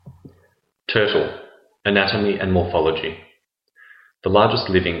Turtle. Anatomy and morphology. The largest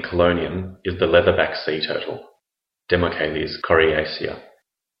living chelonian is the leatherback sea turtle, Democheles coriacea,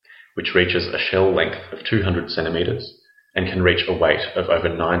 which reaches a shell length of 200 centimeters and can reach a weight of over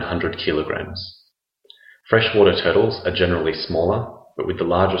 900 kilograms. Freshwater turtles are generally smaller, but with the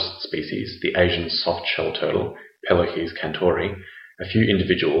largest species, the Asian soft-shell turtle, Peloches cantori, a few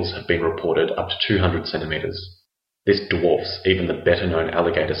individuals have been reported up to 200 centimeters. This dwarfs even the better-known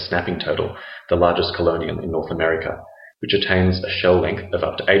alligator snapping turtle, the largest chelonian in North America, which attains a shell length of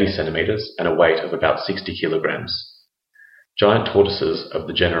up to 80 centimeters and a weight of about 60 kilograms. Giant tortoises of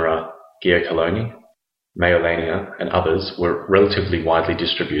the genera Geochelone, Meolania, and others were relatively widely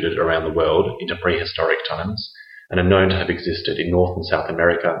distributed around the world into prehistoric times and are known to have existed in North and South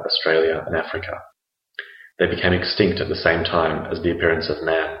America, Australia, and Africa. They became extinct at the same time as the appearance of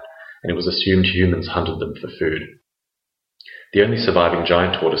man, and it was assumed humans hunted them for food. The only surviving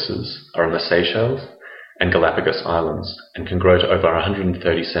giant tortoises are on the Seychelles and Galapagos Islands and can grow to over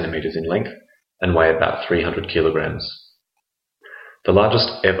 130 centimeters in length and weigh about 300 kilograms. The largest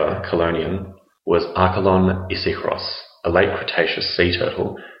ever chelonian was Archelon isichros, a late Cretaceous sea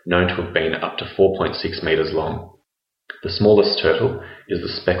turtle known to have been up to 4.6 meters long. The smallest turtle is the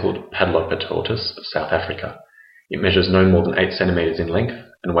speckled padloper tortoise of South Africa. It measures no more than 8 centimeters in length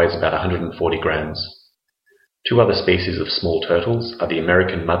and weighs about 140 grams. Two other species of small turtles are the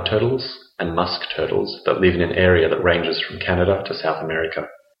American mud turtles and musk turtles that live in an area that ranges from Canada to South America.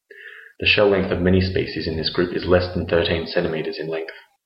 The shell length of many species in this group is less than 13 centimeters in length.